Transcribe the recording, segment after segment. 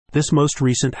This most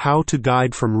recent how-to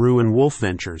guide from Rue & Wolf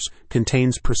Ventures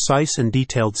contains precise and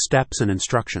detailed steps and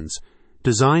instructions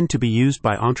designed to be used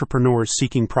by entrepreneurs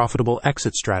seeking profitable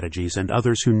exit strategies and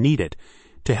others who need it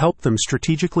to help them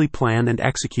strategically plan and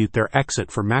execute their exit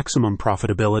for maximum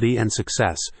profitability and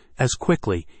success as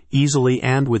quickly, easily,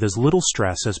 and with as little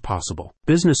stress as possible.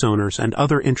 Business owners and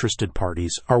other interested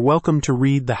parties are welcome to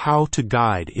read the how-to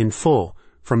guide in full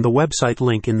from the website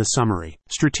link in the summary.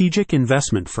 Strategic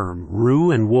investment firm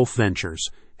Rue & Wolf Ventures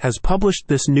has published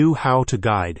this new how-to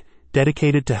guide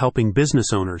dedicated to helping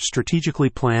business owners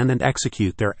strategically plan and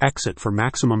execute their exit for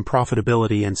maximum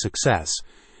profitability and success.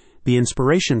 The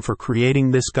inspiration for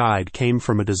creating this guide came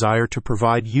from a desire to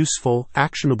provide useful,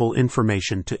 actionable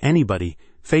information to anybody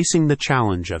facing the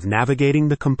challenge of navigating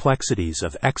the complexities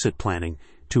of exit planning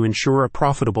to ensure a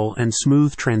profitable and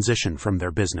smooth transition from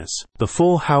their business. The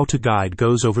full how-to guide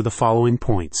goes over the following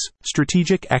points: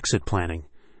 strategic exit planning,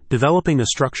 developing a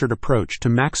structured approach to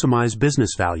maximize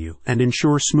business value and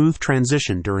ensure smooth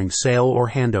transition during sale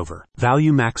or handover;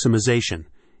 value maximization,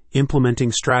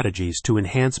 implementing strategies to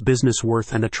enhance business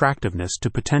worth and attractiveness to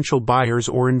potential buyers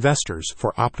or investors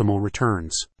for optimal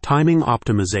returns; timing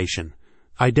optimization,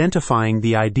 identifying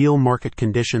the ideal market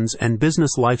conditions and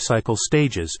business lifecycle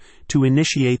stages to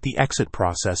initiate the exit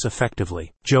process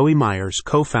effectively. Joey Myers,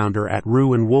 co-founder at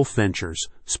Rue & Wolf Ventures,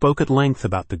 spoke at length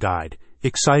about the guide,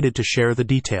 excited to share the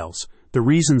details, the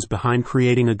reasons behind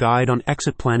creating a guide on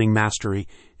exit planning mastery,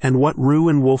 and what Rue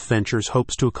 & Wolf Ventures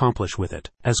hopes to accomplish with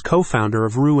it. As co-founder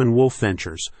of Rue & Wolf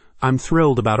Ventures, I'm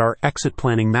thrilled about our exit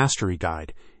planning mastery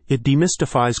guide. It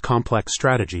demystifies complex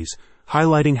strategies,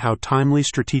 highlighting how timely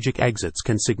strategic exits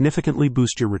can significantly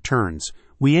boost your returns.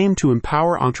 We aim to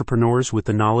empower entrepreneurs with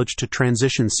the knowledge to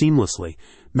transition seamlessly,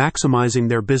 maximizing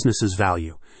their business's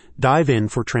value. Dive in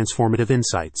for transformative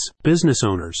insights. Business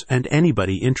owners and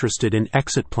anybody interested in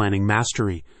exit planning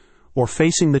mastery or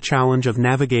facing the challenge of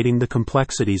navigating the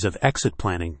complexities of exit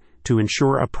planning to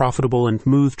ensure a profitable and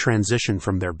smooth transition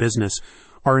from their business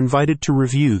are invited to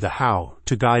review the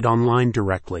how-to guide online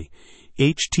directly.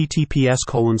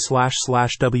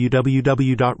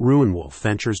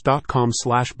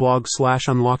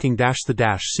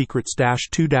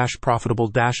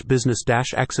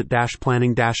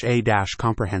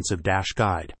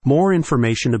 More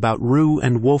information about Rue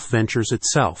 & Wolf Ventures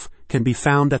itself can be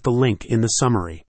found at the link in the summary.